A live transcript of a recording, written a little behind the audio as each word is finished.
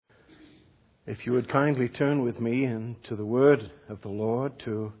If you would kindly turn with me into the Word of the Lord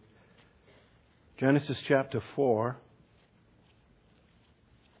to Genesis chapter 4.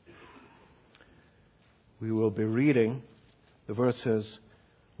 We will be reading the verses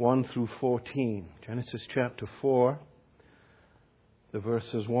 1 through 14. Genesis chapter 4, the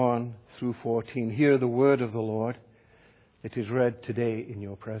verses 1 through 14. Hear the word of the Lord. It is read today in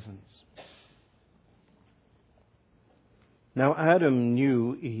your presence. Now Adam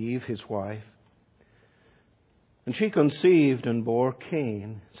knew Eve, his wife, and she conceived and bore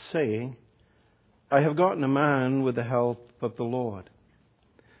Cain, saying, I have gotten a man with the help of the Lord.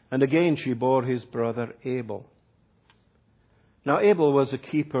 And again she bore his brother Abel. Now Abel was a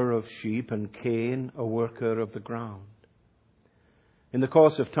keeper of sheep, and Cain a worker of the ground. In the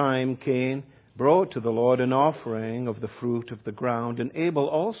course of time, Cain brought to the Lord an offering of the fruit of the ground, and Abel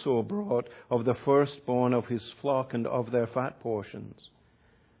also brought of the firstborn of his flock and of their fat portions.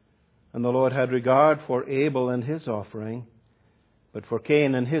 And the Lord had regard for Abel and his offering, but for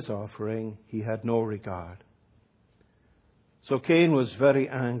Cain and his offering he had no regard. So Cain was very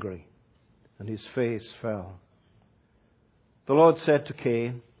angry, and his face fell. The Lord said to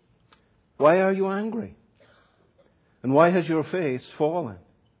Cain, Why are you angry? And why has your face fallen?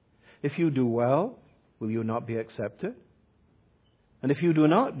 If you do well, will you not be accepted? And if you do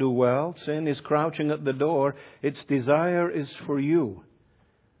not do well, sin is crouching at the door. Its desire is for you,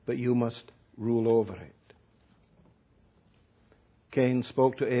 but you must rule over it. Cain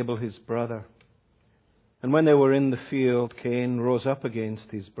spoke to Abel his brother. And when they were in the field, Cain rose up against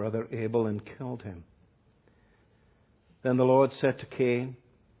his brother Abel and killed him. Then the Lord said to Cain,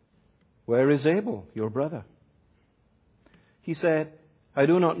 Where is Abel, your brother? He said, I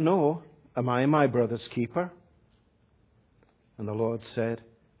do not know. Am I my brother's keeper? And the Lord said,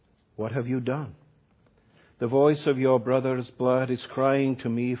 What have you done? The voice of your brother's blood is crying to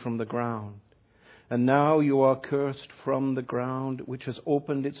me from the ground. And now you are cursed from the ground, which has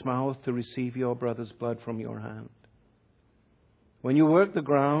opened its mouth to receive your brother's blood from your hand. When you work the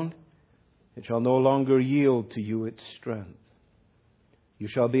ground, it shall no longer yield to you its strength. You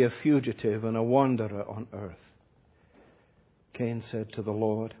shall be a fugitive and a wanderer on earth. Cain said to the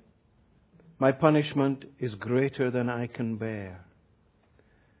Lord, My punishment is greater than I can bear.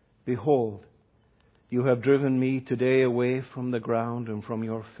 Behold, you have driven me today away from the ground and from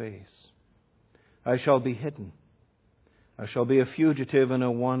your face. I shall be hidden. I shall be a fugitive and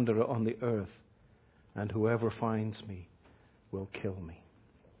a wanderer on the earth, and whoever finds me will kill me.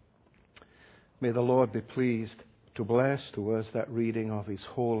 May the Lord be pleased to bless to us that reading of His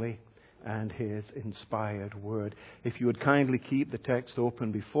holy and His inspired word. If you would kindly keep the text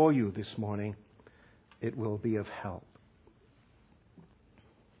open before you this morning, it will be of help.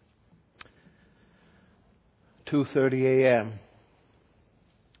 2:30 a.m.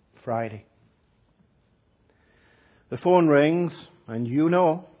 Friday. The phone rings, and you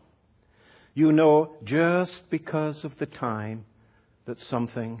know just because of the time that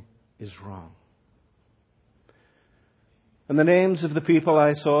something is wrong. And the names of the people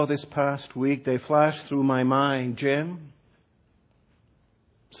I saw this past week, they flashed through my mind. Jim,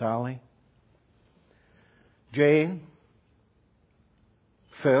 Sally, Jane,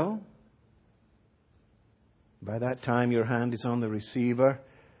 Phil. By that time, your hand is on the receiver,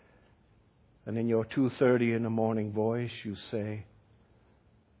 and in your 2:30 in the morning voice, you say,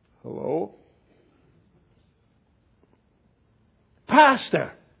 Hello?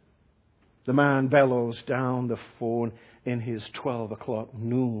 Pastor! The man bellows down the phone in his 12 o'clock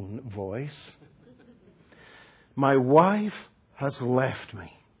noon voice. My wife has left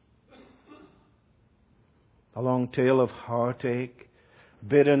me. A long tale of heartache,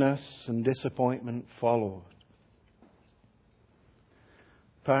 bitterness, and disappointment followed.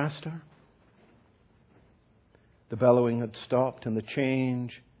 Pastor? The bellowing had stopped, and the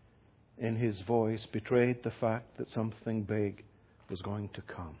change in his voice betrayed the fact that something big was going to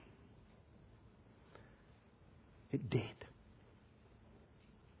come. It did.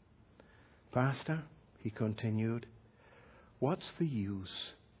 Pastor, he continued, what's the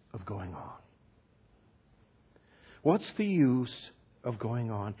use of going on? What's the use of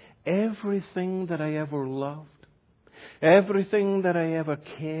going on? Everything that I ever loved, everything that I ever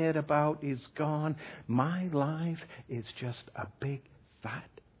cared about is gone. My life is just a big fat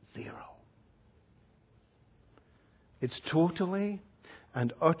zero. It's totally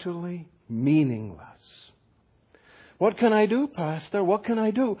and utterly meaningless. What can I do, Pastor? What can I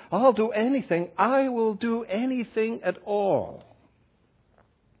do? I'll do anything. I will do anything at all.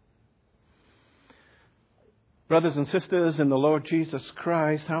 Brothers and sisters in the Lord Jesus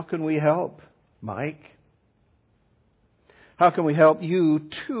Christ, how can we help, Mike? How can we help you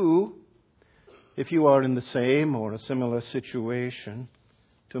too if you are in the same or a similar situation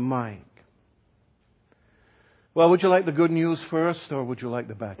to Mike. Well, would you like the good news first, or would you like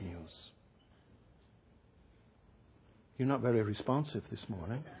the bad news? You're not very responsive this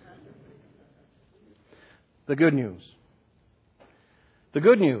morning. The good news. The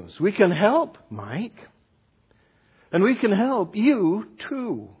good news. We can help Mike. And we can help you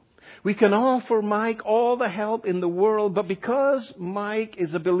too. We can offer Mike all the help in the world, but because Mike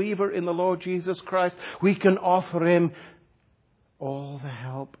is a believer in the Lord Jesus Christ, we can offer him all the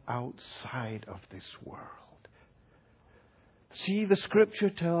help outside of this world. See, the Scripture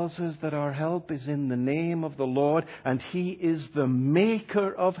tells us that our help is in the name of the Lord, and He is the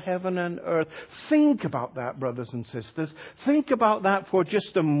maker of heaven and earth. Think about that, brothers and sisters. Think about that for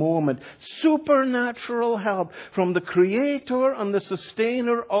just a moment. Supernatural help from the Creator and the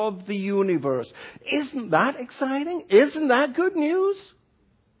Sustainer of the universe. Isn't that exciting? Isn't that good news?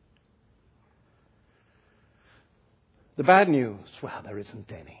 The bad news, well, there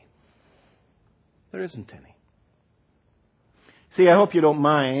isn't any. There isn't any. See, I hope you don't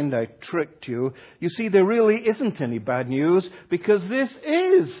mind, I tricked you. You see, there really isn't any bad news because this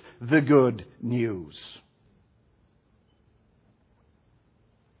is the good news.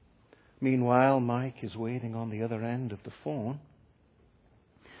 Meanwhile, Mike is waiting on the other end of the phone.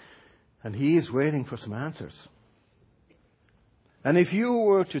 And he is waiting for some answers. And if you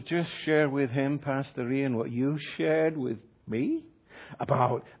were to just share with him, Pastor Ian, what you shared with me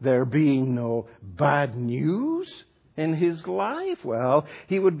about there being no bad news in his life, well,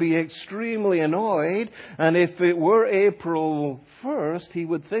 he would be extremely annoyed. And if it were April 1st, he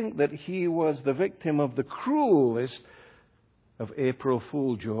would think that he was the victim of the cruelest of April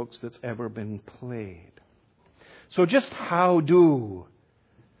Fool jokes that's ever been played. So just how do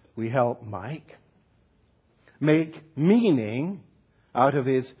we help Mike make meaning out of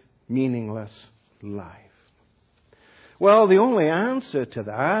his meaningless life? Well, the only answer to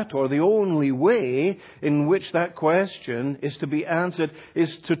that, or the only way in which that question is to be answered,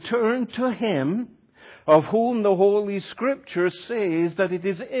 is to turn to Him, of whom the Holy Scripture says that it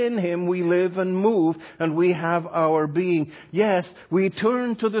is in Him we live and move and we have our being. Yes, we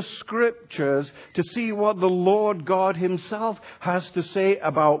turn to the Scriptures to see what the Lord God Himself has to say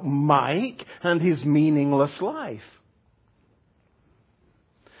about Mike and his meaningless life.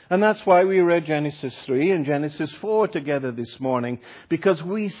 And that's why we read Genesis 3 and Genesis 4 together this morning. Because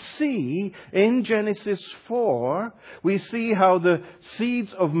we see in Genesis 4, we see how the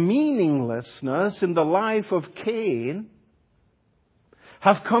seeds of meaninglessness in the life of Cain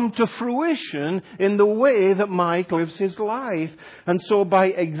have come to fruition in the way that Mike lives his life. And so by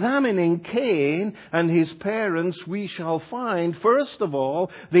examining Cain and his parents, we shall find, first of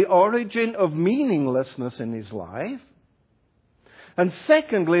all, the origin of meaninglessness in his life. And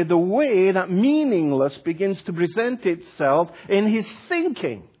secondly, the way that meaningless begins to present itself in his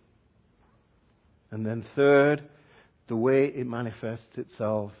thinking. And then third, the way it manifests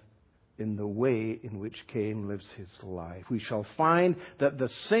itself in the way in which Cain lives his life. We shall find that the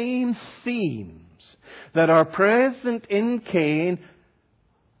same themes that are present in Cain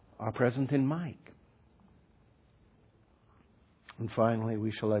are present in Mike. And finally,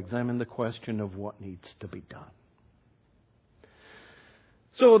 we shall examine the question of what needs to be done.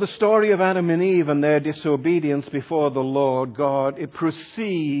 So the story of Adam and Eve and their disobedience before the Lord God, it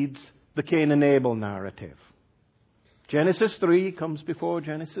precedes the Cain and Abel narrative. Genesis 3 comes before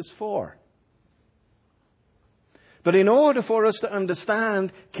Genesis 4. But in order for us to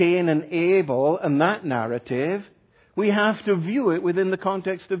understand Cain and Abel and that narrative, we have to view it within the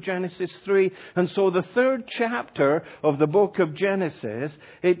context of Genesis 3. And so the third chapter of the book of Genesis,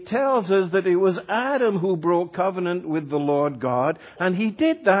 it tells us that it was Adam who broke covenant with the Lord God, and he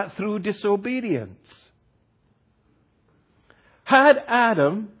did that through disobedience. Had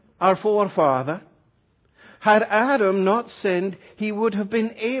Adam, our forefather, had Adam not sinned, he would have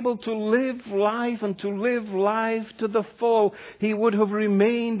been able to live life and to live life to the full. He would have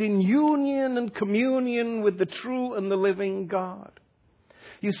remained in union and communion with the true and the living God.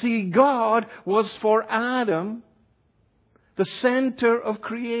 You see, God was for Adam the center of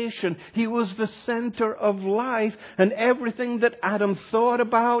creation. He was the center of life, and everything that Adam thought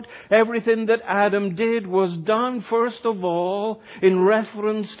about, everything that Adam did was done, first of all, in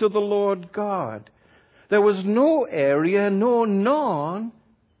reference to the Lord God. There was no area, none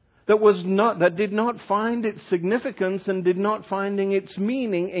that did not find its significance and did not finding its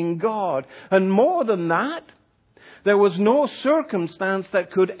meaning in God. And more than that, there was no circumstance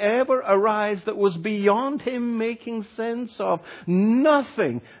that could ever arise that was beyond Him making sense of.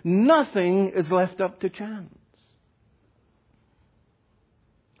 Nothing is left up to chance.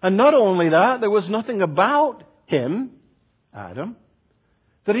 And not only that, there was nothing about him, Adam,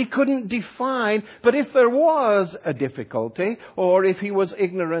 that he couldn't define. But if there was a difficulty, or if he was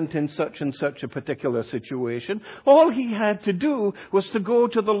ignorant in such and such a particular situation, all he had to do was to go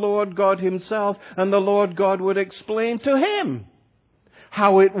to the Lord God himself, and the Lord God would explain to him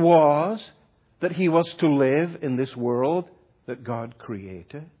how it was that he was to live in this world that God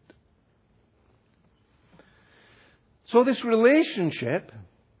created. So this relationship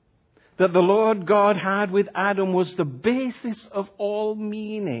that the Lord God had with Adam was the basis of all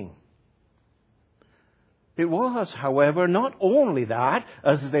meaning. It was, however, not only that,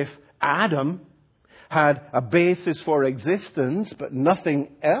 as if Adam had a basis for existence but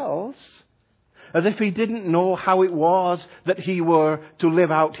nothing else, as if he didn't know how it was that he were to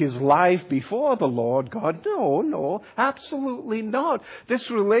live out his life before the Lord God. No, absolutely not. This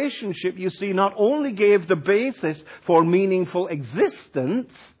relationship, you see, not only gave the basis for meaningful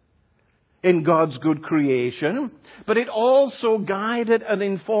existence in God's good creation, but it also guided and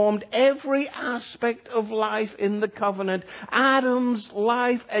informed every aspect of life in the covenant. Adam's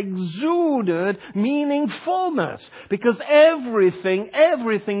life exuded meaningfulness because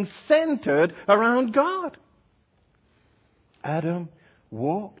everything centered around God. Adam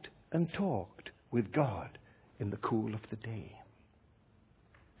walked and talked with God in the cool of the day.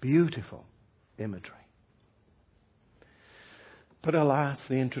 Beautiful imagery. But alas,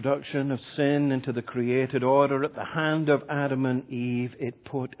 the introduction of sin into the created order at the hand of Adam and Eve, it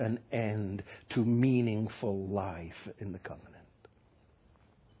put an end to meaningful life in the covenant.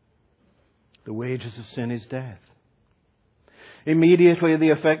 The wages of sin is death. Immediately the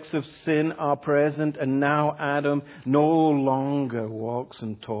effects of sin are present, and now Adam no longer walks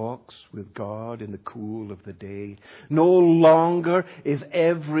and talks with God in the cool of the day. No longer is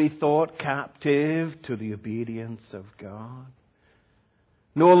every thought captive to the obedience of God.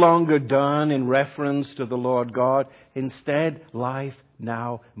 No longer done in reference to the Lord God. Instead, life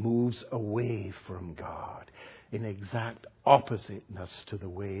now moves away from God in exact oppositeness to the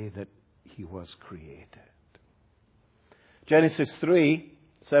way that he was created. Genesis 3,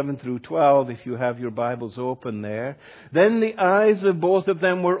 7 through 12, if you have your Bibles open there. Then the eyes of both of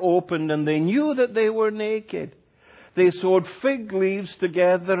them were opened, and they knew that they were naked. They sewed fig leaves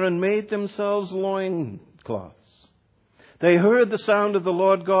together and made themselves loincloths. They heard the sound of the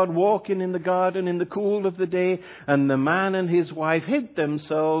Lord God walking in the garden in the cool of the day, and the man and his wife hid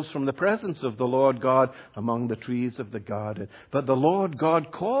themselves from the presence of the Lord God among the trees of the garden. But the Lord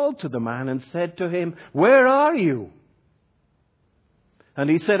God called to the man and said to him, "Where are you?"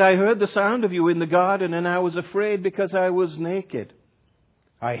 And he said, "I heard the sound of you in the garden, and I was afraid because I was naked.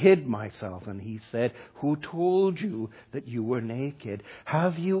 I hid myself." And he said, "Who told you that you were naked?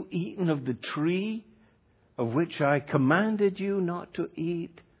 Have you eaten of the tree of which I commanded you not to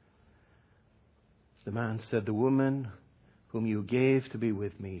eat?" The man said, "The woman whom you gave to be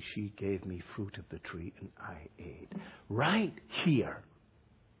with me, she gave me fruit of the tree, and I ate." Right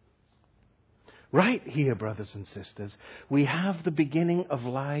here, brothers and sisters, we have the beginning of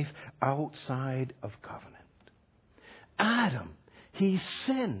life outside of covenant. Adam, he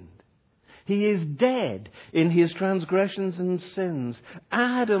sinned. He is dead in his transgressions and sins.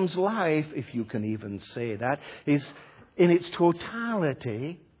 Adam's life, if you can even say that, is in its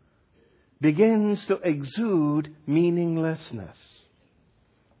totality begins to exude meaninglessness.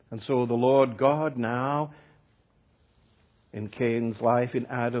 And so the Lord God now, in Cain's life, in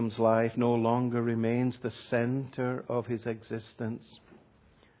Adam's life, no longer remains the center of his existence.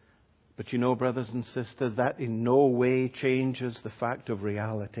 But you know, brothers and sisters, that in no way changes the fact of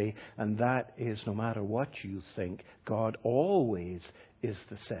reality, and that is, no matter what you think, God always is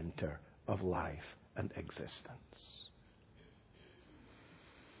the center of life and existence.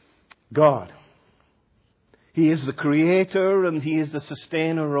 God, He is the creator and He is the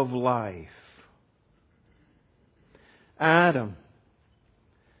sustainer of life. Adam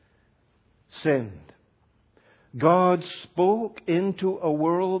sinned. God spoke into a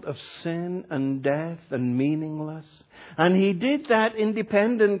world of sin and death and meaningless. And He did that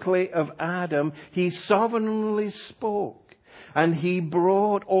independently of Adam. He sovereignly spoke. And He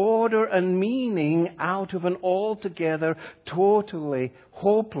brought order and meaning out of an altogether, totally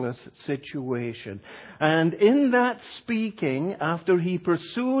hopeless situation. And in that speaking, after He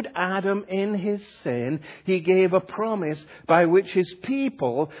pursued Adam in his sin, He gave a promise by which His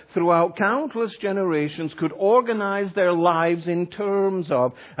people, throughout countless generations, could organize their lives in terms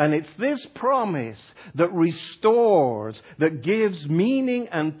of. And it's this promise that restores, that gives meaning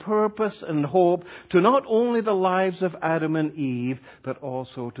and purpose and hope to not only the lives of Adam and Eve, but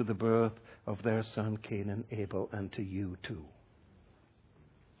also to the birth of their son Cain and Abel, and to you too.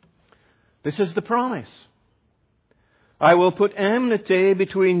 This is the promise. I will put enmity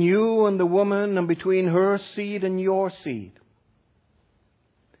between you and the woman, and between her seed and your seed.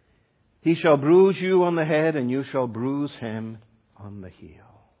 He shall bruise you on the head, and you shall bruise him on the heel.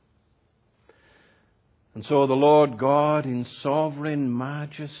 And so the Lord God, in sovereign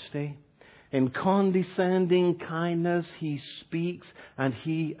majesty, in condescending kindness, He speaks and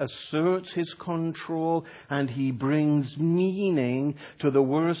He asserts His control, and He brings meaning to the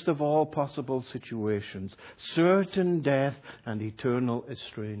worst of all possible situations: certain death and eternal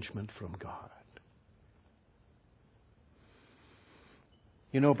estrangement from God.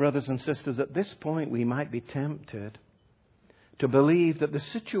 You know, brothers and sisters, at this point we might be tempted to believe that the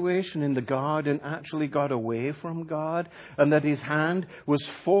situation in the garden actually got away from God, and that His hand was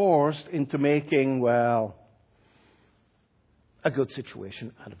forced into making, well, a good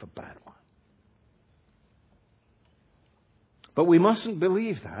situation out of a bad one. But we mustn't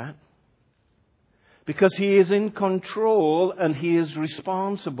believe that, because He is in control and He is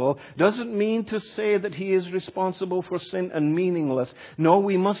responsible. Doesn't mean to say that He is responsible for sin and meaningless. No,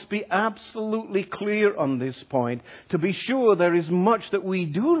 we must be absolutely clear on this point. To be sure, there is much that we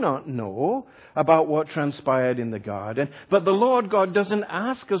do not know about what transpired in the garden. But the Lord God doesn't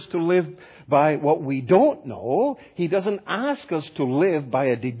ask us to live by what we don't know. He doesn't ask us to live by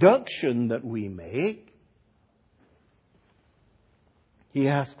a deduction that we make. He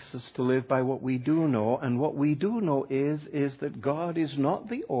asks us to live by what we do know, and what we do know is that God is not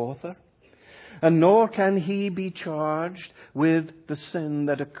the author, and nor can He be charged with the sin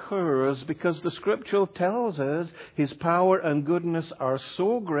that occurs, because the Scripture tells us His power and goodness are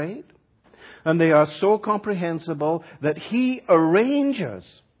so great, and they are so comprehensible, that He arranges,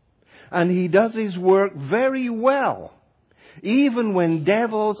 and He does His work very well, even when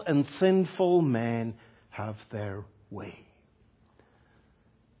devils and sinful men have their way.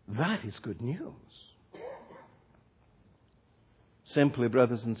 That is good news. Simply,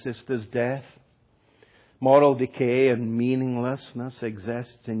 brothers and sisters, death, moral decay, and meaninglessness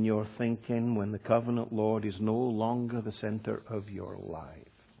exists in your thinking when the covenant Lord is no longer the center of your life.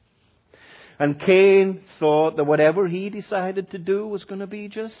 And Cain thought that whatever he decided to do was going to be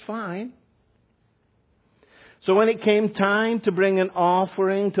just fine. So when it came time to bring an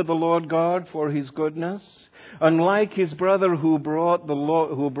offering to the Lord God for His goodness, unlike his brother who brought the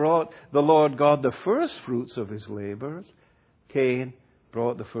Lord God the first fruits of his labors, Cain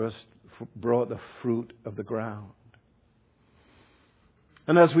brought the fruit of the ground.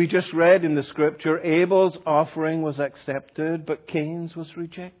 And as we just read in the Scripture, Abel's offering was accepted, but Cain's was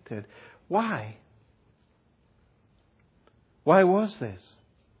rejected. Why? Why was this?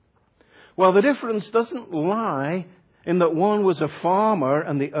 Well, the difference doesn't lie in that one was a farmer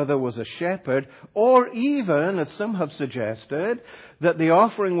and the other was a shepherd, or even, as some have suggested, that the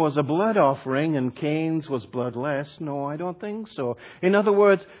offering was a blood offering and Cain's was bloodless. No, I don't think so. In other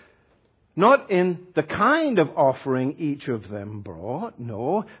words, not in the kind of offering each of them brought.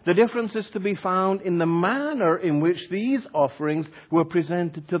 No, the difference is to be found in the manner in which these offerings were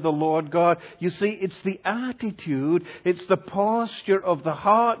presented to the Lord God. You see, it's the attitude, it's the posture of the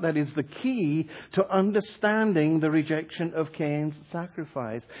heart that is the key to understanding the rejection of Cain's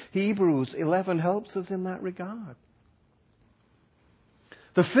sacrifice. Hebrews 11 helps us in that regard.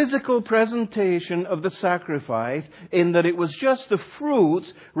 The physical presentation of the sacrifice, in that it was just the fruits,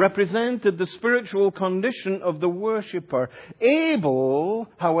 represented the spiritual condition of the worshipper. Abel,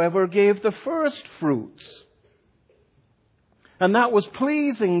 however, gave the first fruits. And that was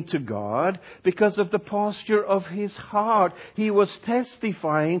pleasing to God because of the posture of his heart. He was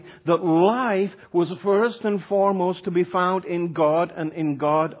testifying that life was first and foremost to be found in God and in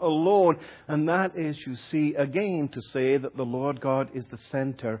God alone. And that is, you see, again to say that the Lord God is the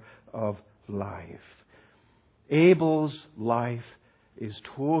center of life. Abel's life is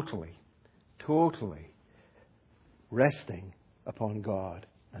totally resting upon God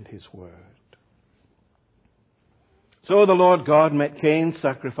and His Word. So the Lord God met Cain's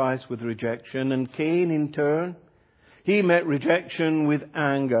sacrifice with rejection, and Cain in turn, he met rejection with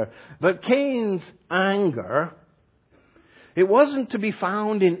anger. But Cain's anger, it wasn't to be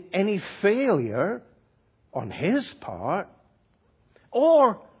found in any failure on his part,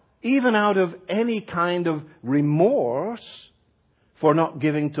 or even out of any kind of remorse for not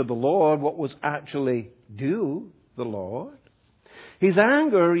giving to the Lord what was actually due the Lord. His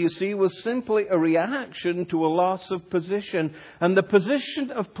anger, you see, was simply a reaction to a loss of position, and the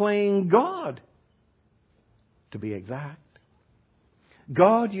position of playing God, to be exact.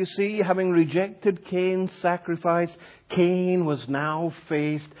 God, you see, having rejected Cain's sacrifice, Cain was now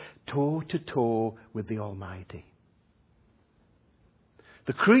faced toe to toe with the Almighty.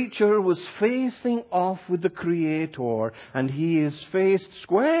 The creature was facing off with the Creator, and he is faced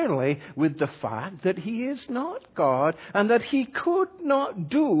squarely with the fact that he is not God, and that he could not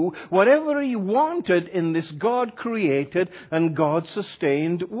do whatever he wanted in this God-created and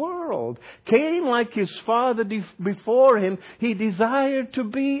God-sustained world. Cain, like his father before him, he desired to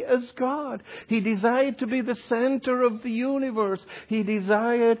be as God. He desired to be the center of the universe. He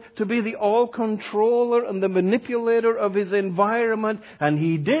desired to be the all-controller and the manipulator of his environment, and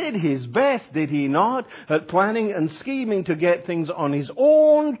he did his best, did he not, at planning and scheming to get things on his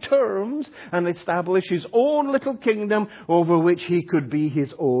own terms and establish his own little kingdom over which he could be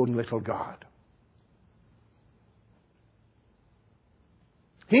his own little God.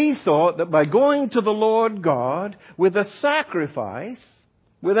 He thought that by going to the Lord God with a sacrifice,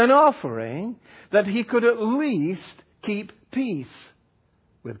 with an offering, that he could at least keep peace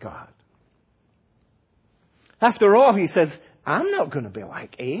with God. After all, he says, I'm not going to be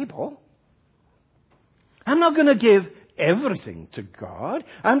like Abel. I'm not going to give everything to God.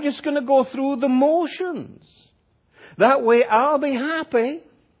 I'm just going to go through the motions. That way I'll be happy.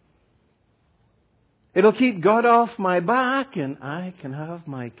 It'll keep God off my back, and I can have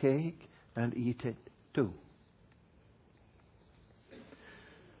my cake and eat it too.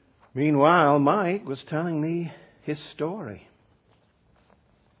 Meanwhile, Mike was telling me his story.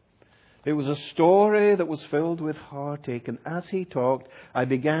 It was a story that was filled with heartache, and as he talked, I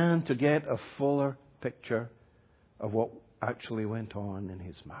began to get a fuller picture of what actually went on in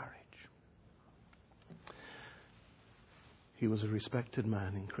his marriage. He was a respected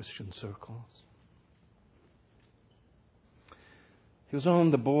man in Christian circles. He was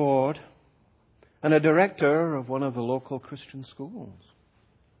on the board and a director of one of the local Christian schools.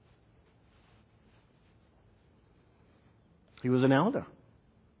 He was an elder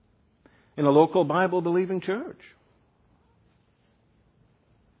in a local Bible-believing church.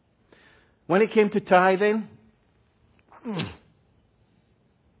 When it came to tithing,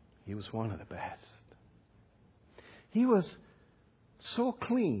 he was one of the best. He was so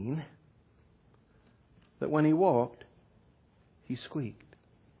clean that when he walked, he squeaked.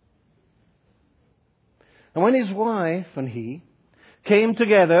 And when his wife and he came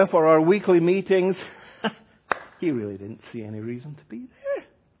together for our weekly meetings, he really didn't see any reason to be there.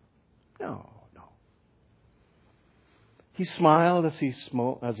 No. He smiled as he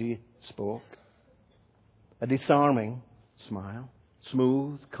spoke. A disarming smile.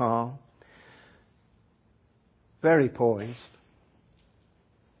 Smooth, calm. Very poised.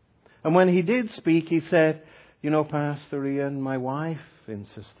 And when he did speak, he said, "You know, Pastor Ian, my wife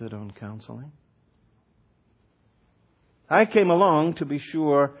insisted on counseling. I came along to be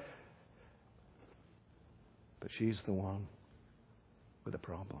sure, but she's the one with a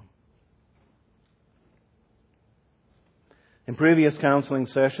problem." In previous counseling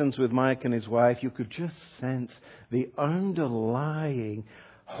sessions with Mike and his wife, you could just sense the underlying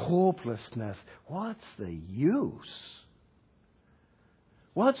hopelessness. What's the use?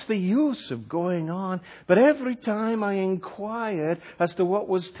 What's the use of going on? But every time I inquired as to what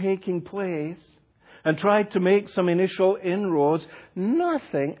was taking place and tried to make some initial inroads,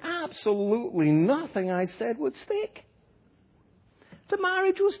 nothing, absolutely nothing I said would stick. The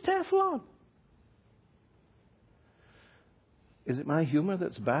marriage was Teflon. Is it my humor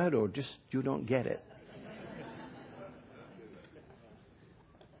that's bad, or just you don't get it?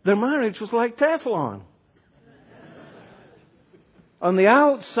 Their marriage was like Teflon. On the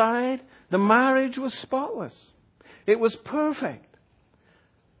outside, the marriage was spotless. It was perfect.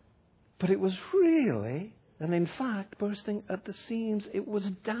 But it was really, and in fact, bursting at the seams. It was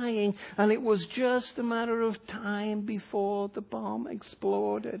dying, and it was just a matter of time before the bomb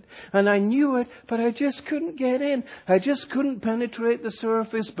exploded. And I knew it, but I just couldn't get in. I just couldn't penetrate the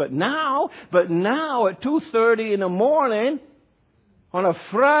surface. But now at 2:30 in the morning, on a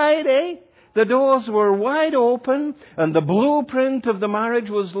Friday, the doors were wide open, and the blueprint of the marriage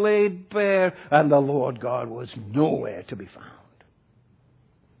was laid bare, and the Lord God was nowhere to be found.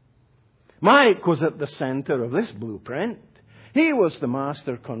 Mike was at the center of this blueprint. He was the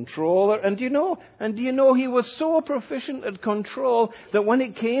master controller, and do you know he was so proficient at control that when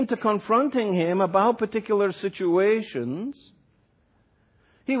it came to confronting him about particular situations,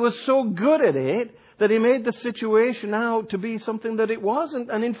 he was so good at it that he made the situation out to be something that it wasn't,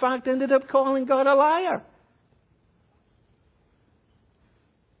 and in fact ended up calling God a liar.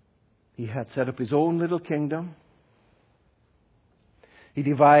 He had set up his own little kingdom. He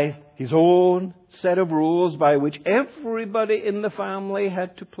devised his own set of rules by which everybody in the family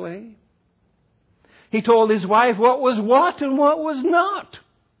had to play. He told his wife what was what and what was not.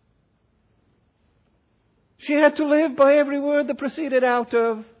 She had to live by every word that proceeded out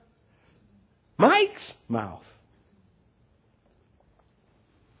of Mike's mouth.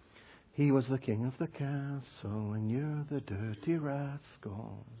 He was the king of the castle, and you're the dirty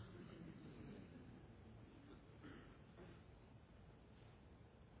rascal.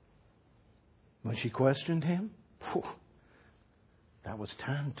 When she questioned him, that was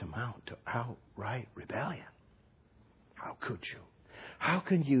tantamount to outright rebellion. How could you? How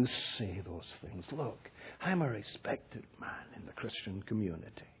can you say those things? Look, I'm a respected man in the Christian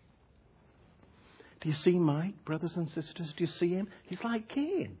community. Do you see Mike, brothers and sisters? Do you see him? He's like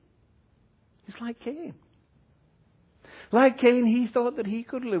Cain. He's like Cain. Like Cain, he thought that he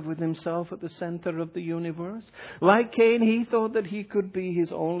could live with himself at the center of the universe. Like Cain, he thought that he could be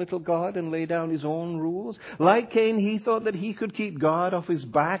his own little God and lay down his own rules. Like Cain, he thought that he could keep God off his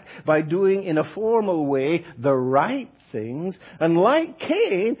back by doing in a formal way the right things. And like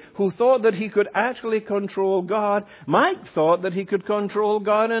Cain, who thought that he could actually control God, Mike thought that he could control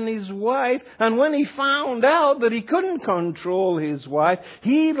God and his wife. And when he found out that he couldn't control his wife,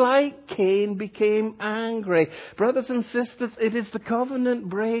 he, like Cain, became angry. Brothers and sisters, it is the covenant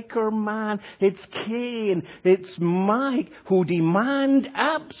breaker man. It's Cain, it's Mike, who demand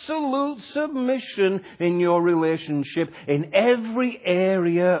absolute submission in your relationship in every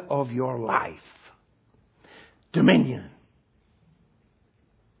area of your life. Dominion.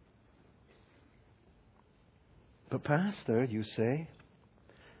 But Pastor, you say,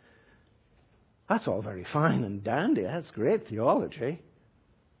 that's all very fine and dandy. That's great theology.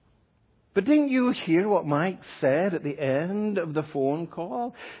 But didn't you hear what Mike said at the end of the phone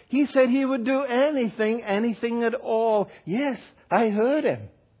call? He said he would do anything at all. Yes, I heard him.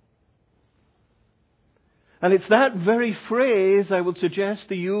 And it's that very phrase, I would suggest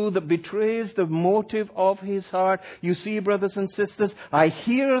to you, that betrays the motive of his heart. You see, brothers and sisters, I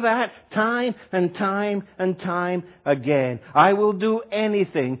hear that time and time and time again. I will do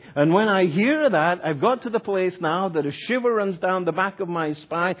anything. And when I hear that, I've got to the place now that a shiver runs down the back of my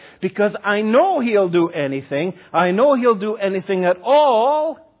spine, because I know he'll do anything. I know he'll do anything at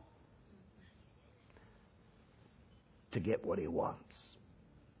all to get what he wants.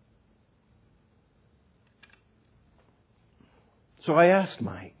 So I asked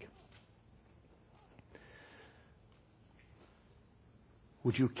Mike,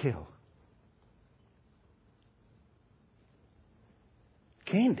 would you kill?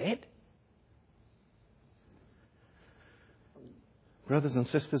 Cain did. Brothers and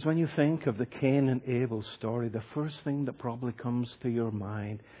sisters, when you think of the Cain and Abel story, the first thing that probably comes to your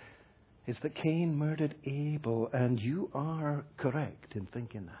mind is that Cain murdered Abel, and you are correct in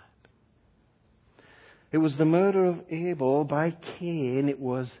thinking that. It was the murder of Abel by Cain. It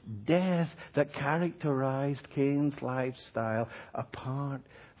was death that characterized Cain's lifestyle apart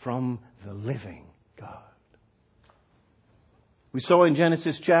from the living God. We saw in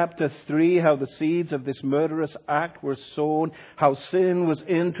Genesis chapter 3 how the seeds of this murderous act were sown, how sin was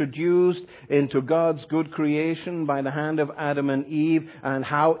introduced into God's good creation by the hand of Adam and Eve, and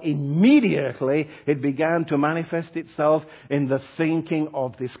how immediately it began to manifest itself in the thinking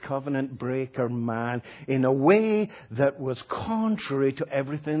of this covenant breaker man in a way that was contrary to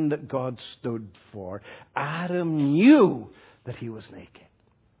everything that God stood for. Adam knew that he was naked.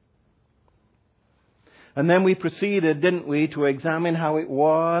 And then we proceeded, didn't we, to examine how it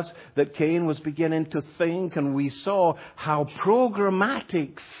was that Cain was beginning to think, and we saw how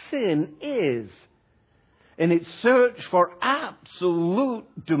programmatic sin is in its search for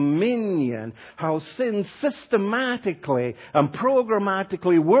absolute dominion, how sin systematically and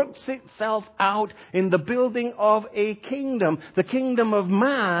programmatically works itself out in the building of a kingdom, the kingdom of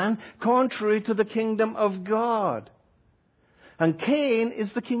man, contrary to the kingdom of God. And Cain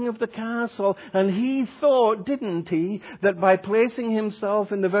is the king of the castle, and he thought, didn't he, that by placing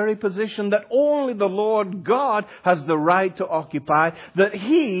himself in the very position that only the Lord God has the right to occupy, that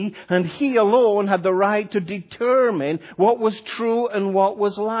he and he alone had the right to determine what was true and what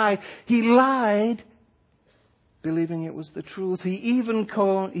was lie. He lied, believing it was the truth. He even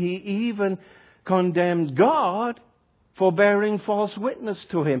condemned God for bearing false witness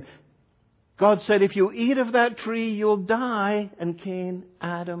to him. God said, if you eat of that tree, you'll die. And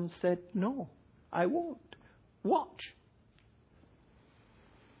Adam said, no, I won't. Watch.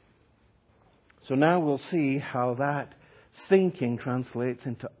 So now we'll see how that thinking translates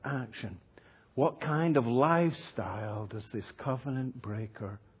into action. What kind of lifestyle does this covenant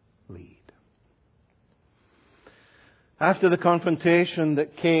breaker lead? After the confrontation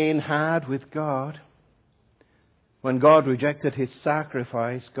that Cain had with God, when God rejected his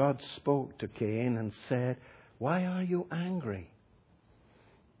sacrifice, God spoke to Cain and said, why are you angry?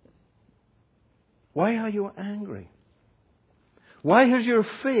 Why are you angry? Why has your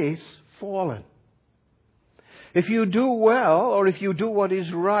face fallen? If you do well, or if you do what is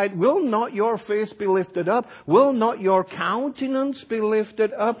right, will not your face be lifted up? Will not your countenance be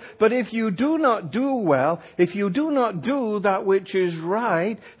lifted up? But if you do not do well, if you do not do that which is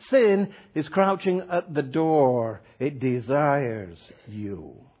right, sin is crouching at the door. It desires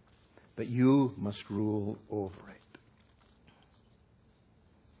you, but you must rule over it.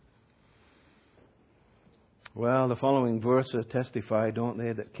 Well, the following verses testify, don't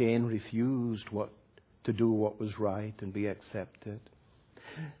they, that Cain refused to do what was right and be accepted.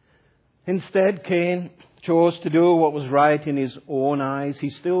 Instead, Cain chose to do what was right in his own eyes.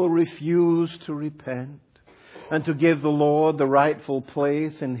 He still refused to repent and to give the Lord the rightful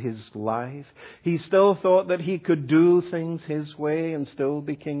place in his life. He still thought that he could do things his way and still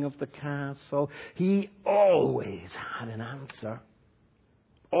be king of the castle. He always had an answer.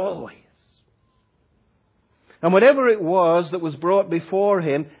 Always. And whatever it was that was brought before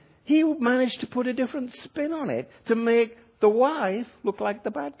him, he managed to put a different spin on it to make the wife look like the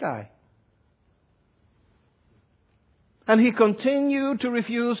bad guy. And he continued to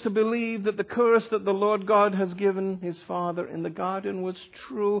refuse to believe that the curse that the Lord God has given his father in the garden was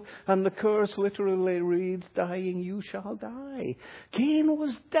true. And the curse literally reads, dying you shall die. Cain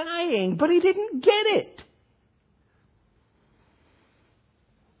was dying, but he didn't get it.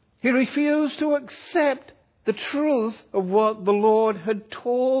 He refused to accept the truth of what the Lord had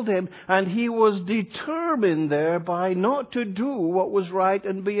told him. And he was determined thereby not to do what was right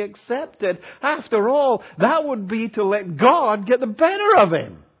and be accepted. After all, that would be to let God get the better of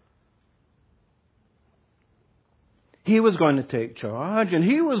him. He was going to take charge, and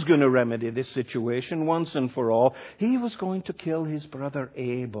he was going to remedy this situation once and for all. He was going to kill his brother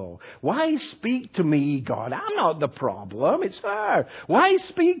Abel. Why speak to me, God? I'm not the problem. It's her. Why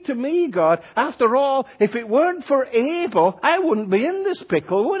speak to me, God? After all, if it weren't for Abel, I wouldn't be in this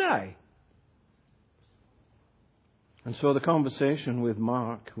pickle, would I? And so the conversation with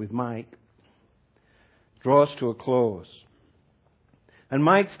Mike, draws to a close. And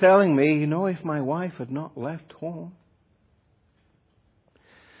Mike's telling me, if my wife had not left home,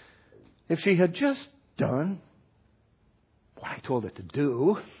 if she had just done what I told her to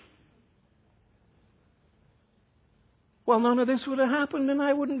do, well, none of this would have happened and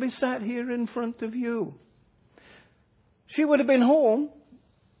I wouldn't be sat here in front of you. She would have been home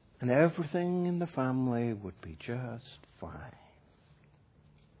and everything in the family would be just fine.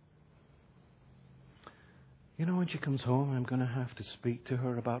 When she comes home, I'm going to have to speak to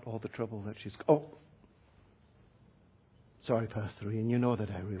her about all the trouble that she's... Oh, sorry, Pastor Ian, you know that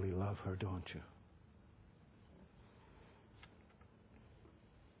I really love her, don't you?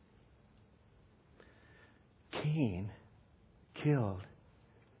 Cain killed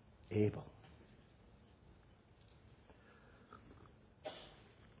Abel.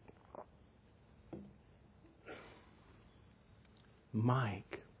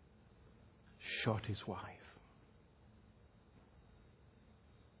 Mike shot his wife.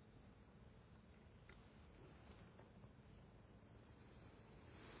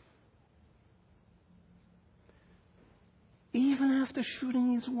 Even after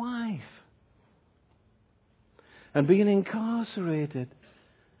shooting his wife and being incarcerated,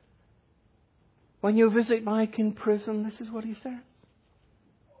 when you visit Mike in prison, this is what he says.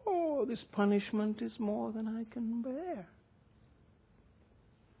 Oh, this punishment is more than I can bear.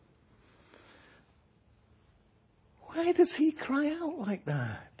 Why does he cry out like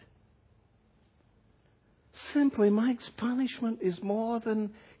that? Simply, Mike's punishment is more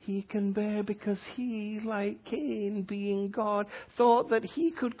than he can bear because he, like Cain, being God, thought that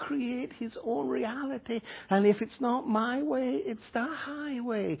he could create his own reality. And if it's not my way, it's the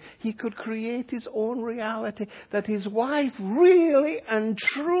highway. He could create his own reality, that his wife really and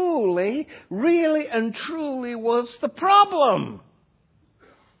truly was the problem.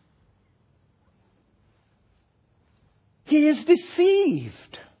 He is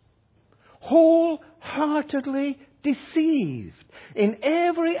deceived. Wholeheartedly deceived. In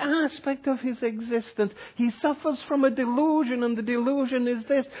every aspect of his existence, he suffers from a delusion, and the delusion is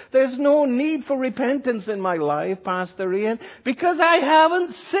this: there's no need for repentance in my life, Pastor Ian, because I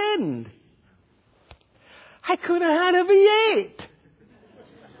haven't sinned. I could have had a V8.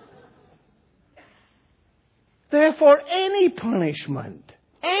 Therefore, any punishment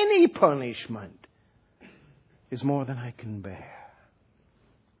is more than I can bear.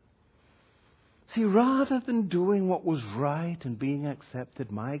 See, rather than doing what was right and being accepted,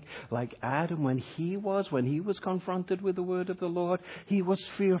 Mike, like Adam, when he was confronted with the word of the Lord, he was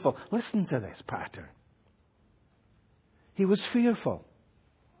fearful. Listen to this pattern. He was fearful.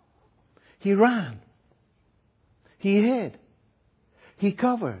 He ran. He hid. He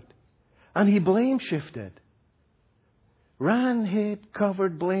covered. And he blame-shifted. Ran, hid,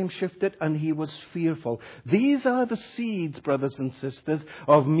 covered, blame-shifted, and he was fearful. These are the seeds, brothers and sisters,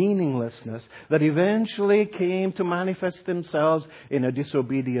 of meaninglessness that eventually came to manifest themselves in a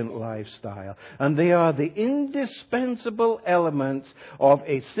disobedient lifestyle. And they are the indispensable elements of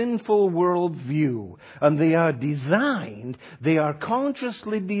a sinful worldview. And they are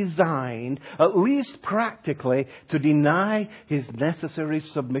consciously designed, at least practically, to deny His necessary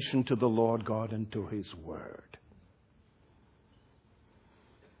submission to the Lord God and to His Word.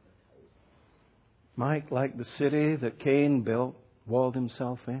 Mike, like the city that Cain built, walled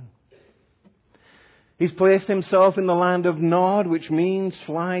himself in. He's placed himself in the land of Nod, which means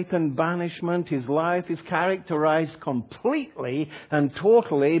flight and banishment. His life is characterized completely and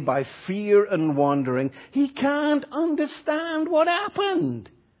totally by fear and wandering. He can't understand what happened.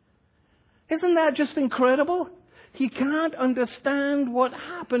 Isn't that just incredible? He can't understand what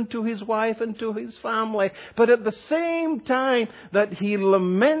happened to his wife and to his family. But at the same time that he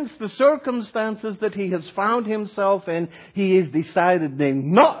laments the circumstances that he has found himself in, he is decidedly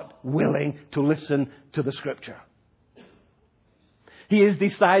not willing to listen to the Scripture. He is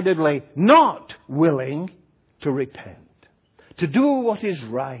decidedly not willing to repent, to do what is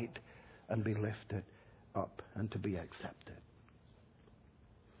right and be lifted up and to be accepted.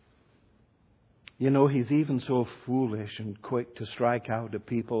 You know, he's even so foolish and quick to strike out at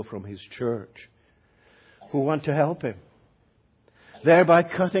people from his church who want to help him, thereby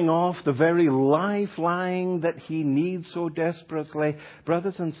cutting off the very lifeline that he needs so desperately.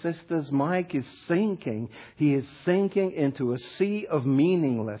 Brothers and sisters, Mike is sinking. He is sinking into a sea of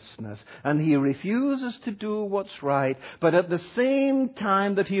meaninglessness, and he refuses to do what's right. But at the same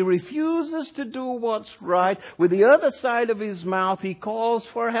time that he refuses to do what's right, with the other side of his mouth he calls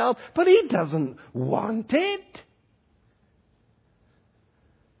for help, but he doesn't want it.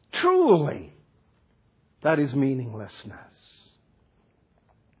 Truly, that is meaninglessness.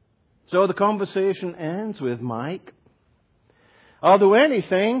 So the conversation ends with Mike, I'll do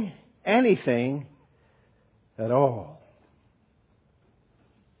anything at all.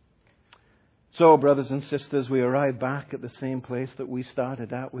 So, brothers and sisters, we arrive back at the same place that we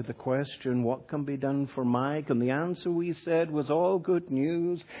started at with the question, what can be done for Mike? And the answer we said was all good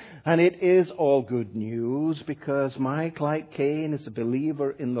news. And it is all good news because Mike, like Cain, is a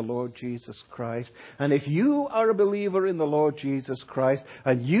believer in the Lord Jesus Christ. And if you are a believer in the Lord Jesus Christ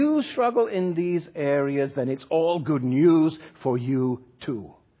and you struggle in these areas, then it's all good news for you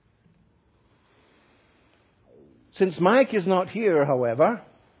too. Since Mike is not here, however,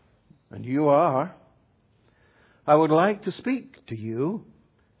 and you are, I would like to speak to you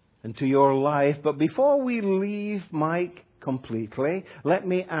and to your life. But before we leave Mike completely, let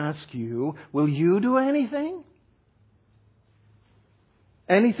me ask you, will you do anything?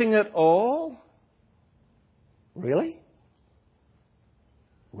 Anything at all? Really?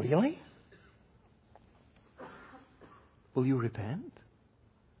 Really? Will you repent?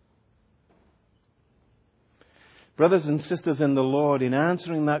 Brothers and sisters in the Lord, in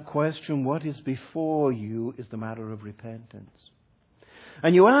answering that question, what is before you is the matter of repentance.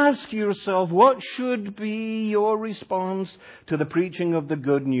 And you ask yourself, what should be your response to the preaching of the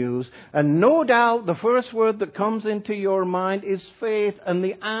good news? And no doubt the first word that comes into your mind is faith. And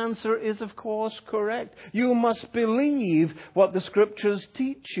the answer is, of course, correct. You must believe what the Scriptures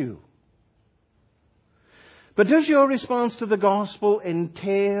teach you. But does your response to the gospel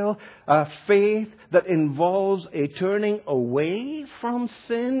entail a faith that involves a turning away from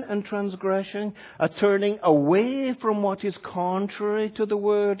sin and transgression, a turning away from what is contrary to the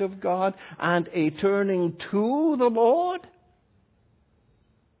Word of God, and a turning to the Lord?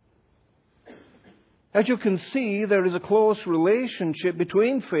 As you can see, there is a close relationship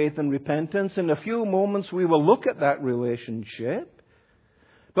between faith and repentance. In a few moments we will look at that relationship.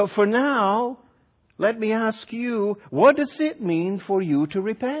 But for now, let me ask you, what does it mean for you to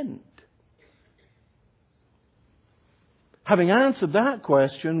repent? Having answered that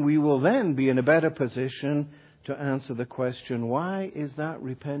question, we will then be in a better position to answer the question, why is that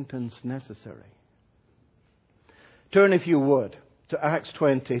repentance necessary? Turn, if you would, to Acts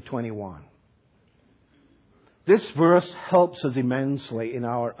 20:21. This verse helps us immensely in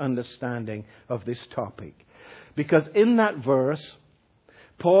our understanding of this topic. Because in that verse,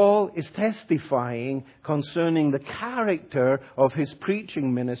 Paul is testifying concerning the character of his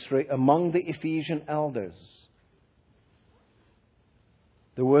preaching ministry among the Ephesian elders.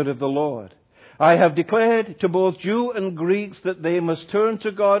 The word of the Lord. I have declared to both Jew and Greeks that they must turn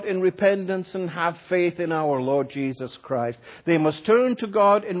to God in repentance and have faith in our Lord Jesus Christ. They must turn to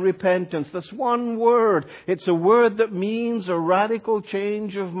God in repentance. That's one word. It's a word that means a radical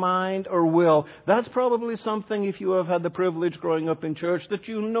change of mind or will. That's probably something, if you have had the privilege growing up in church, that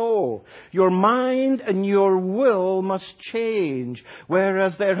you know. Your mind and your will must change.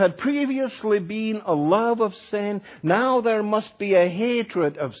 Whereas there had previously been a love of sin, now there must be a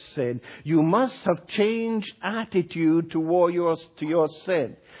hatred of sin. You must have changed attitude toward your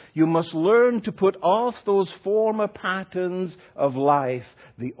sin. You must learn to put off those former patterns of life,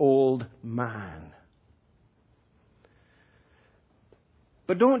 the old man.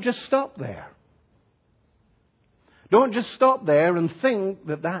 But don't just stop there. Don't just stop there and think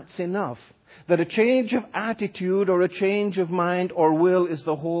that that's enough. That a change of attitude or a change of mind or will is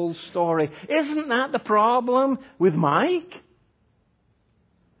the whole story. Isn't that the problem with Mike?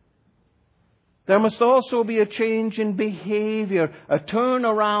 There must also be a change in behavior, a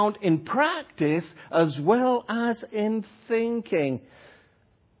turnaround in practice as well as in thinking.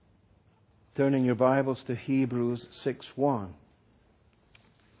 Turning your Bibles to Hebrews 6:1.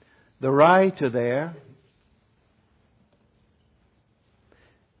 The writer there,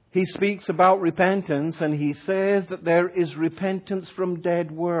 he speaks about repentance and he says that there is repentance from dead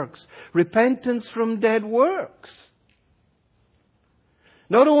works. Repentance from dead works.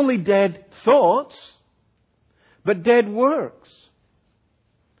 Not only dead thoughts, but dead works.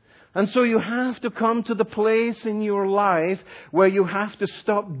 And so you have to come to the place in your life where you have to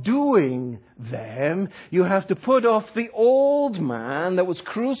stop doing them. You have to put off the old man that was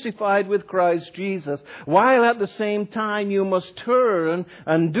crucified with Christ Jesus, while at the same time you must turn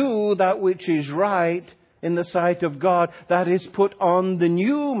and do that which is right in the sight of God. That is, put on the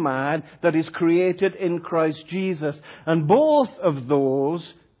new man that is created in Christ Jesus. And both of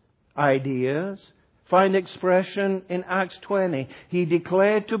those ideas find expression in Acts 20. He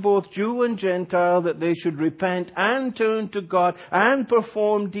declared to both Jew and Gentile that they should repent and turn to God and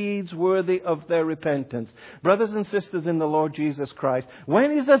perform deeds worthy of their repentance. Brothers and sisters in the Lord Jesus Christ,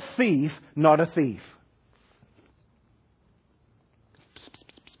 when is a thief not a thief?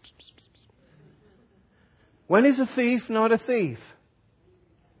 When is a thief not a thief?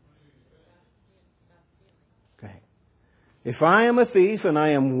 Okay. If I am a thief and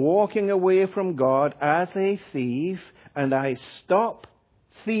I am walking away from God as a thief and I stop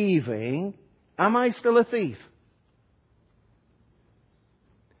thieving, am I still a thief?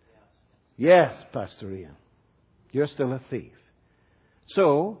 Yes, Pastor Ian. You're still a thief.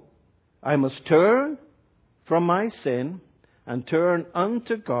 So, I must turn from my sin and turn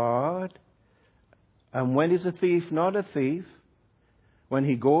unto God. And when is a thief not a thief? When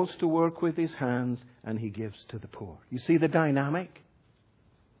he goes to work with his hands and he gives to the poor. You see the dynamic?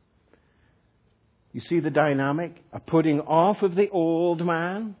 You see the dynamic? A putting off of the old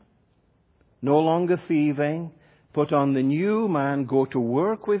man, no longer thieving, put on the new man, go to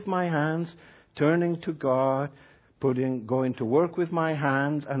work with my hands, turning to God, going to work with my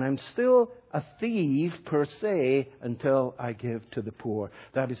hands, and I'm still a thief per se until I give to the poor.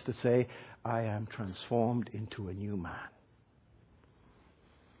 That is to say, I am transformed into a new man.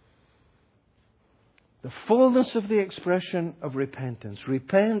 The fullness of the expression of repentance.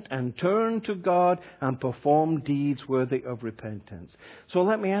 Repent and turn to God and perform deeds worthy of repentance. So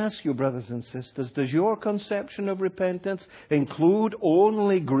let me ask you, brothers and sisters, does your conception of repentance include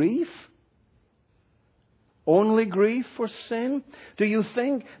only grief? Only grief for sin? Do you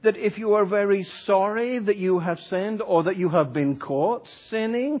think that if you are very sorry that you have sinned or that you have been caught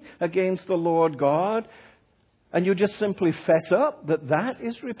sinning against the Lord God, and you just simply fess up, that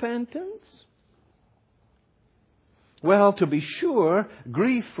is repentance? Well, to be sure,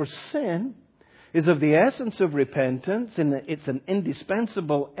 grief for sin is of the essence of repentance, and it's an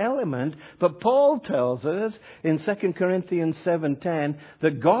indispensable element. But Paul tells us in 2 Corinthians 7:10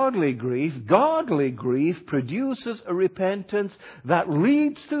 that godly grief produces a repentance that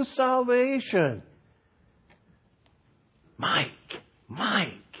leads to salvation. Mike.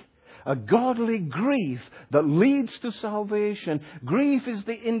 A godly grief that leads to salvation. Grief is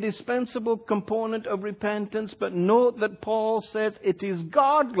the indispensable component of repentance, but note that Paul says it is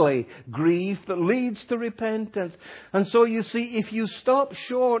godly grief that leads to repentance. And so you see, if you stop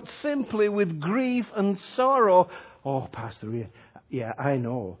short simply with grief and sorrow, oh, Pastor Ian, yeah, I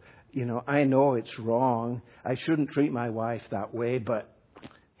know. I know it's wrong. I shouldn't treat my wife that way, but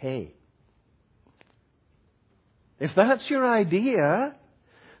hey. If that's your idea,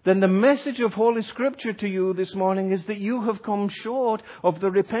 then the message of Holy Scripture to you this morning is that you have come short of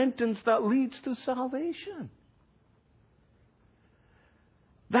the repentance that leads to salvation.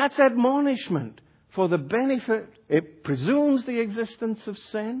 That's admonishment for the benefit. It presumes the existence of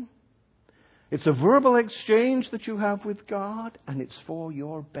sin. It's a verbal exchange that you have with God, and it's for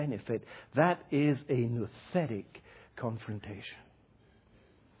your benefit. That is a nouthetic confrontation.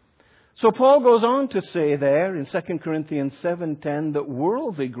 So Paul goes on to say there in 2 Corinthians 7:10 that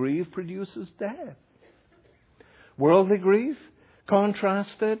worldly grief produces death. Worldly grief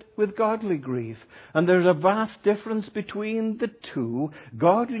contrasted with godly grief. And there's a vast difference between the two.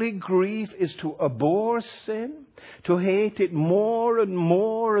 Godly grief is to abhor sin, to hate it more and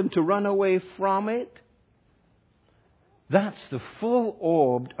more, and to run away from it. That's the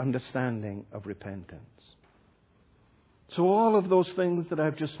full-orbed understanding of repentance. So all of those things that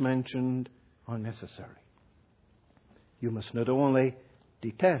I've just mentioned are necessary. You must not only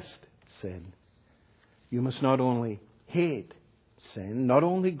detest sin, you must not only hate sin, not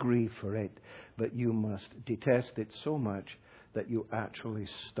only grieve for it, but you must detest it so much that you actually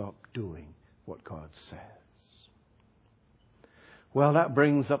stop doing what God says. Well, that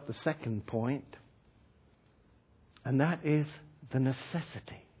brings up the second point, and that is the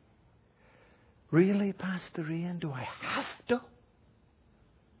necessity. Really, Pastor Ian, do I have to?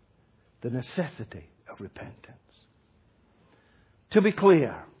 The necessity of repentance. To be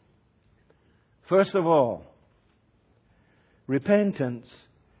clear, first of all, repentance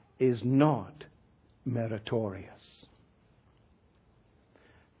is not meritorious.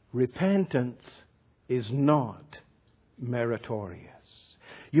 Repentance is not meritorious.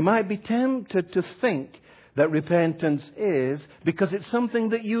 You might be tempted to think that repentance is because it's something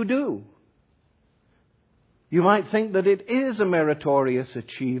that you do. You might think that it is a meritorious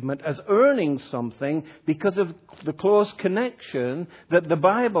achievement as earning something because of the close connection that the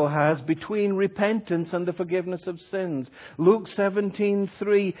Bible has between repentance and the forgiveness of sins. Luke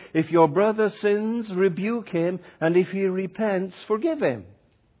 17:3, if your brother sins, rebuke him, and if he repents, forgive him.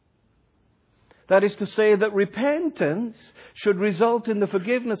 That is to say that repentance should result in the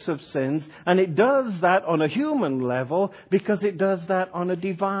forgiveness of sins, and it does that on a human level because it does that on a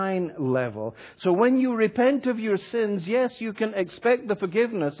divine level. So when you repent of your sins, yes, you can expect the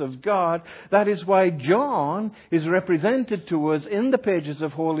forgiveness of God. That is why John is represented to us in the pages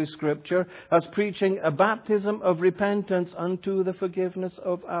of Holy Scripture as preaching a baptism of repentance unto the forgiveness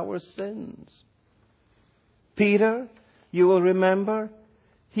of our sins. Peter, you will remember,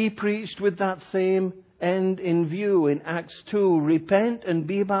 he preached with that same end in view in Acts 2. Repent and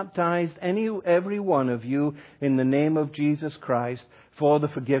be baptized, every one of you, in the name of Jesus Christ for the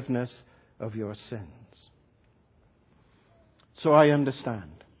forgiveness of your sins. So I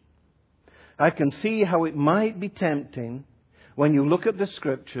understand. I can see how it might be tempting when you look at the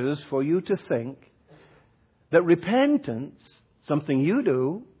Scriptures for you to think that repentance, something you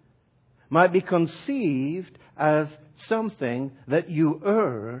do, might be conceived as something that you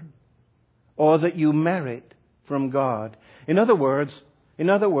earn or that you merit from God. In other words,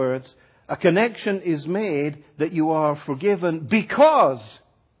 a connection is made that you are forgiven because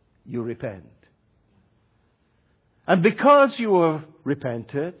you repent. And because you have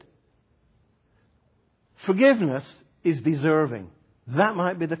repented, forgiveness is deserving. That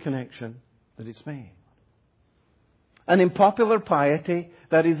might be the connection that is made. And in popular piety,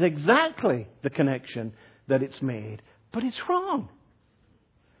 that is exactly the connection that it's made. But it's wrong.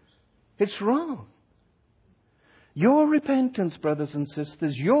 It's wrong. Your repentance, brothers and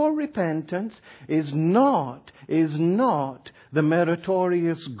sisters, your repentance is not the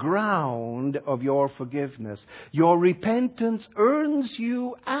meritorious ground of your forgiveness. Your repentance earns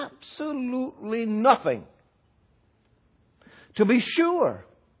you absolutely nothing. To be sure,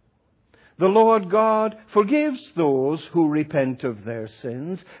 the Lord God forgives those who repent of their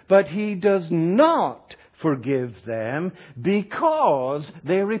sins, but He does not forgive them because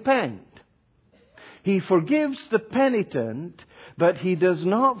they repent. He forgives the penitent, but He does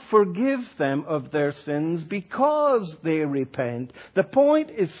not forgive them of their sins because they repent. The point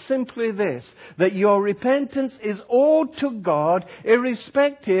is simply this, that your repentance is owed to God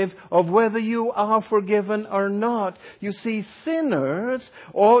irrespective of whether you are forgiven or not. You see, sinners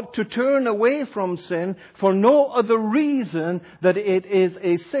ought to turn away from sin for no other reason that it is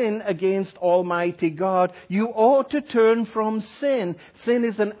a sin against Almighty God. You ought to turn from sin. Sin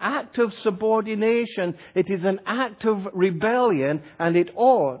is an act of subordination. It is an act of rebellion, and it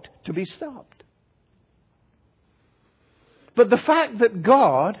ought to be stopped. But the fact that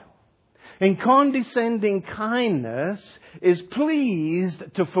God, in condescending kindness, is pleased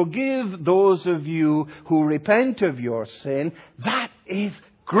to forgive those of you who repent of your sin, that is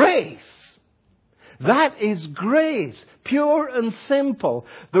grace. That is grace, pure and simple.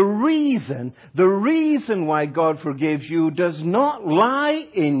 The reason why God forgives you does not lie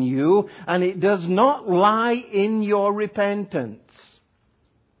in you, and it does not lie in your repentance.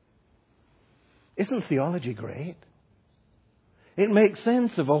 Isn't theology great? It makes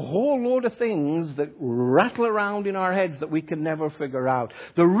sense of a whole load of things that rattle around in our heads that we can never figure out.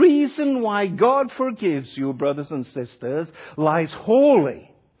 The reason why God forgives you, brothers and sisters, lies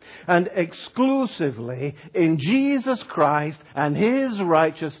wholly and exclusively in Jesus Christ and His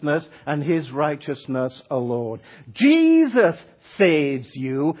righteousness and His righteousness alone. Jesus saves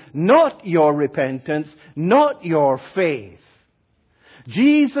you, not your repentance, not your faith.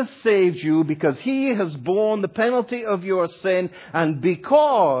 Jesus saves you because He has borne the penalty of your sin, and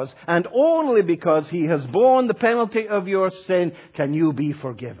only because He has borne the penalty of your sin can you be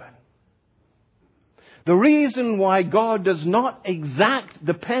forgiven. The reason why God does not exact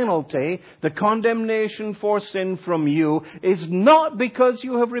the penalty, the condemnation for sin from you, is not because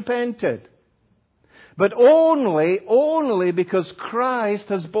you have repented, but only because Christ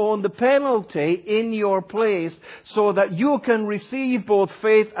has borne the penalty in your place so that you can receive both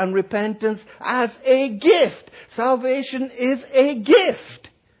faith and repentance as a gift. Salvation is a gift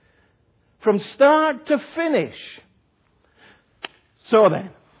from start to finish. So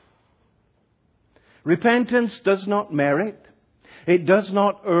then, repentance does not merit. It does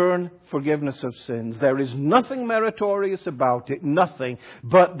not earn forgiveness of sins. There is nothing meritorious about it, nothing.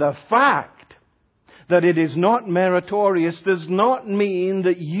 But the fact that it is not meritorious does not mean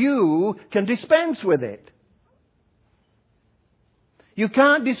that you can dispense with it. You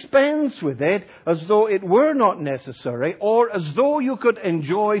can't dispense with it as though it were not necessary, or as though you could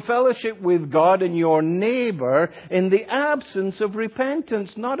enjoy fellowship with God and your neighbor in the absence of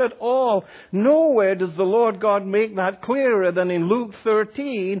repentance. Not at all. Nowhere does the Lord God make that clearer than in Luke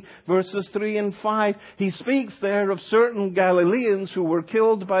 13, verses 3 and 5. He speaks there of certain Galileans who were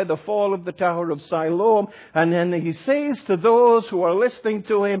killed by the fall of the Tower of Siloam. And then He says to those who are listening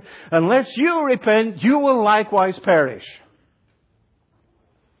to Him, unless you repent, you will likewise perish.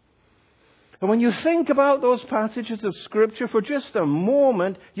 And when you think about those passages of Scripture for just a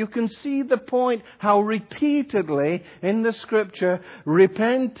moment, you can see the point how repeatedly in the Scripture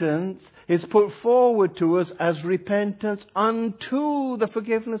repentance is put forward to us as repentance unto the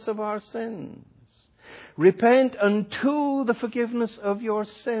forgiveness of our sins. Repent unto the forgiveness of your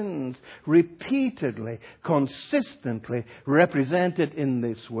sins. Repeatedly, consistently represented in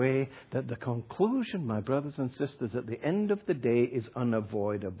this way that the conclusion, my brothers and sisters, at the end of the day is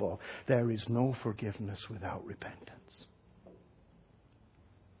unavoidable. There is no forgiveness without repentance.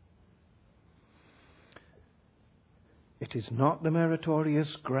 It is not the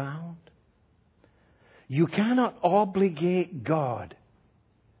meritorious ground. You cannot obligate God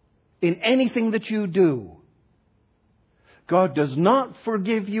in anything that you do. God does not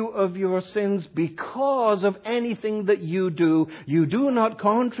forgive you of your sins because of anything that you do. You do not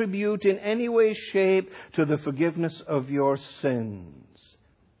contribute in any way, shape to the forgiveness of your sins.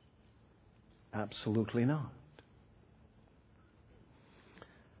 Absolutely not.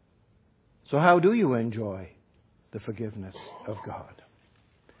 So how do you enjoy the forgiveness of God?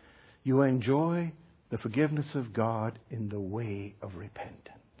 You enjoy the forgiveness of God in the way of repentance.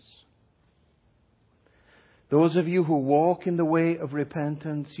 Those of you who walk in the way of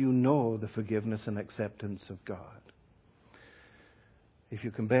repentance, you know the forgiveness and acceptance of God. If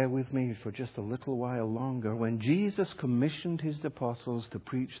you can bear with me for just a little while longer, when Jesus commissioned His apostles to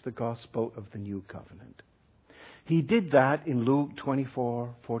preach the gospel of the new covenant, He did that in Luke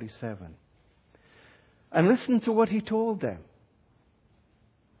 24:47. And listen to what He told them.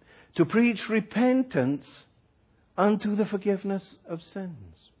 To preach repentance unto the forgiveness of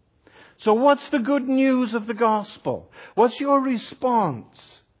sins. So what's the good news of the gospel? What's your response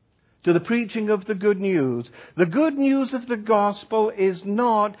to the preaching of the good news? The good news of the gospel is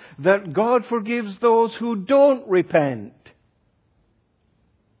not that God forgives those who don't repent.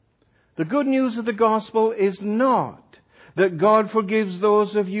 The good news of the gospel is not that God forgives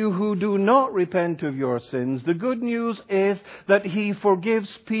those of you who do not repent of your sins. The good news is that He forgives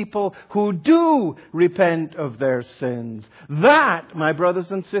people who do repent of their sins. That, my brothers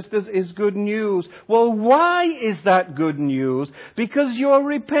and sisters, is good news. Well, why is that good news? Because your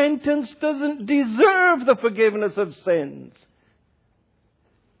repentance doesn't deserve the forgiveness of sins.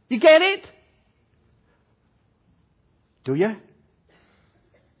 You get it? Do you?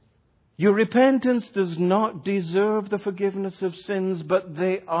 Your repentance does not deserve the forgiveness of sins, but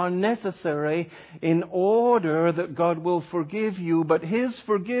they are necessary in order that God will forgive you. But His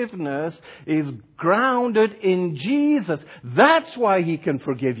forgiveness is grounded in Jesus. That's why He can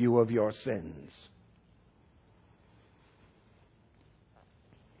forgive you of your sins.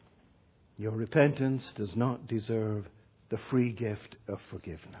 Your repentance does not deserve the free gift of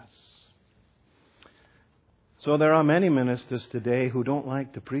forgiveness. So there are many ministers today who don't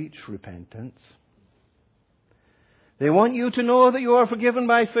like to preach repentance. They want you to know that you are forgiven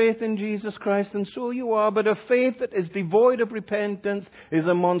by faith in Jesus Christ, and so you are. But a faith that is devoid of repentance is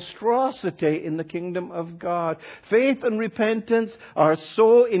a monstrosity in the kingdom of God. Faith and repentance are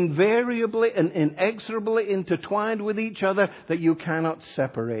so invariably and inexorably intertwined with each other that you cannot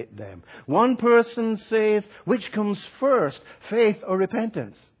separate them. One person says, which comes first, faith or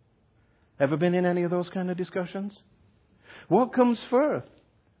repentance? Ever been in any of those kind of discussions? What comes first?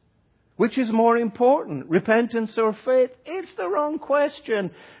 Which is more important, repentance or faith? It's the wrong question.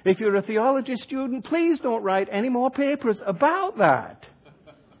 If you're a theology student, please don't write any more papers about that.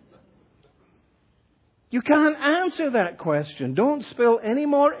 You can't answer that question. Don't spill any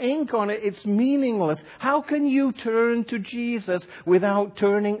more ink on it. It's meaningless. How can you turn to Jesus without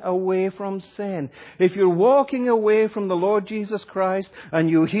turning away from sin? If you're walking away from the Lord Jesus Christ and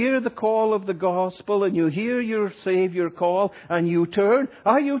you hear the call of the gospel and you hear your Savior call and you turn,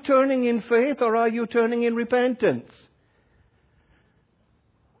 are you turning in faith or are you turning in repentance?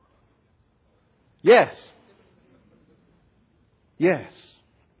 Yes. Yes.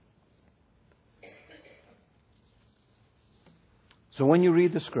 So when you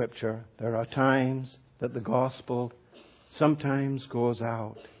read the Scripture, there are times that the gospel sometimes goes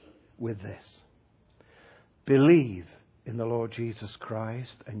out with this. Believe in the Lord Jesus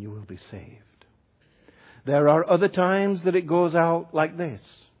Christ and you will be saved. There are other times that it goes out like this.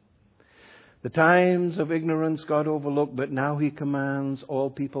 The times of ignorance God overlooked, but now He commands all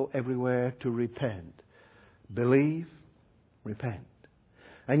people everywhere to repent. Believe, repent.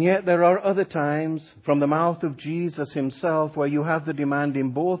 And yet there are other times from the mouth of Jesus Himself where you have the demand in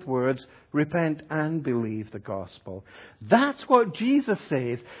both words, repent and believe the gospel. That's what Jesus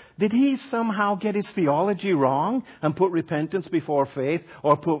says. Did He somehow get His theology wrong and put repentance before faith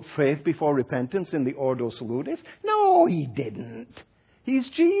or put faith before repentance in the Ordo Salutis? No, He didn't. He's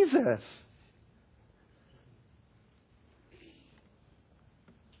Jesus.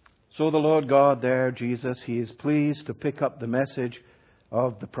 So the Lord God there, Jesus, He is pleased to pick up the message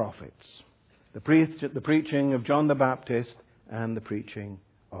of the prophets. The preaching of John the Baptist and the preaching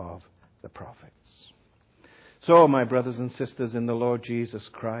of the prophets. So, my brothers and sisters in the Lord Jesus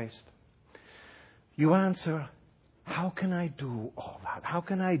Christ, you answer, how can I do all that? How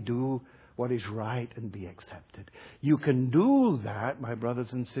can I do what is right and be accepted? You can do that, my brothers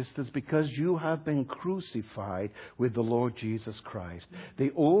and sisters, because you have been crucified with the Lord Jesus Christ.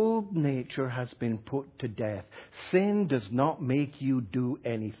 The old nature has been put to death. Sin does not make you do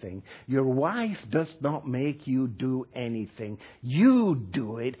anything. Your wife does not make you do anything. You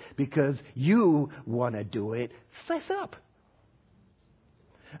do it because you want to do it. Fess up.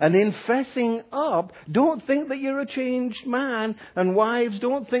 And in fessing up, don't think that you're a changed man. And wives,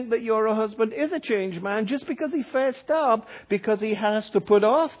 don't think that your husband is a changed man just because he fessed up, because he has to put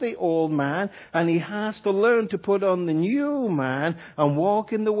off the old man and he has to learn to put on the new man and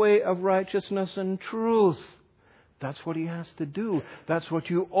walk in the way of righteousness and truth. That's what he has to do. That's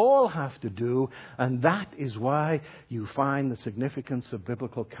what you all have to do. And that is why you find the significance of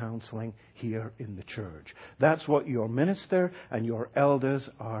biblical counseling here in the church. That's what your minister and your elders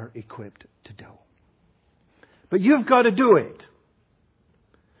are equipped to do. But you've got to do it.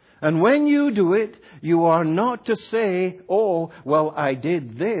 And when you do it, you are not to say, oh, well, I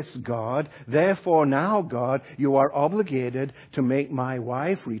did this, God. Therefore now, God, you are obligated to make my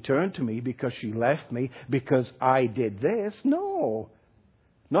wife return to me because she left me because I did this. No,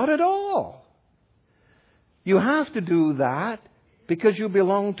 not at all. You have to do that because you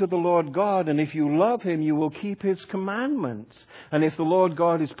belong to the Lord God. And if you love Him, you will keep His commandments. And if the Lord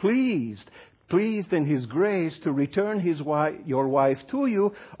God is pleased in His grace to return your wife to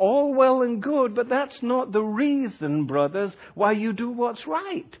you, all well and good, but that's not the reason, brothers, why you do what's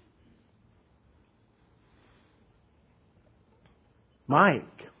right. Mike,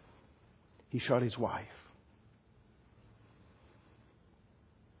 he shot his wife.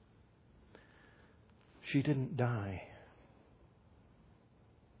 She didn't die.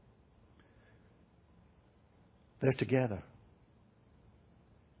 They're together.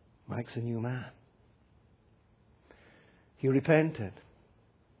 Mike's a new man. He repented.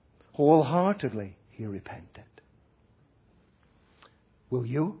 Wholeheartedly, he repented. Will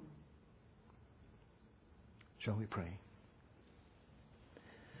you? Shall we pray?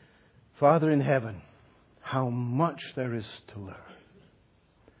 Father in heaven, how much there is to learn.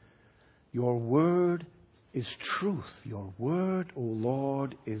 Your word is truth. Your word, O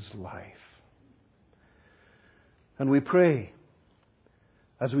Lord, is life. And we pray,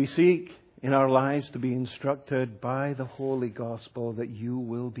 as we seek in our lives to be instructed by the Holy Gospel that you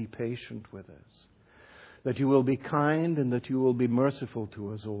will be patient with us, that you will be kind and that you will be merciful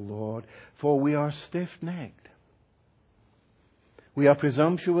to us, O Lord, for we are stiff-necked. We are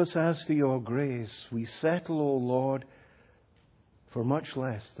presumptuous as to your grace. We settle, O Lord, for much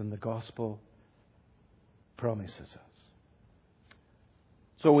less than the Gospel promises us.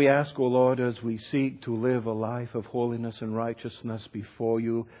 So we ask, O Lord, as we seek to live a life of holiness and righteousness before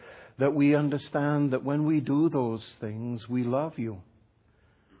you, that we understand that when we do those things, we love you.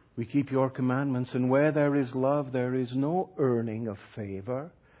 We keep your commandments, and where there is love, there is no earning of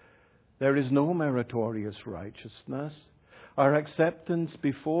favor. There is no meritorious righteousness. Our acceptance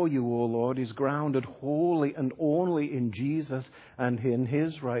before you, O Lord, is grounded wholly and only in Jesus and in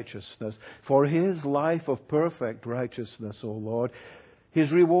His righteousness. For His life of perfect righteousness, O Lord,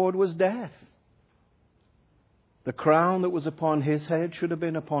 His reward was death. The crown that was upon His head should have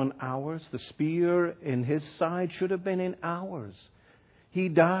been upon ours. The spear in His side should have been in ours. He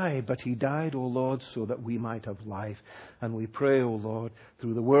died, but He died, O Lord, so that we might have life. And we pray, O Lord,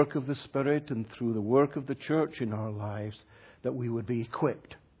 through the work of the Spirit and through the work of the church in our lives, that we would be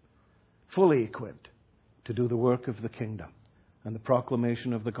equipped, fully equipped, to do the work of the kingdom and the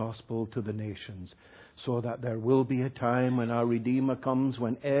proclamation of the gospel to the nations, so that there will be a time when our Redeemer comes,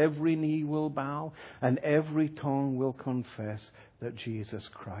 when every knee will bow and every tongue will confess that Jesus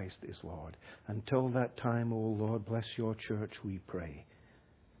Christ is Lord. Until that time, O Lord, bless your church, we pray.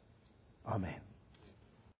 Amen.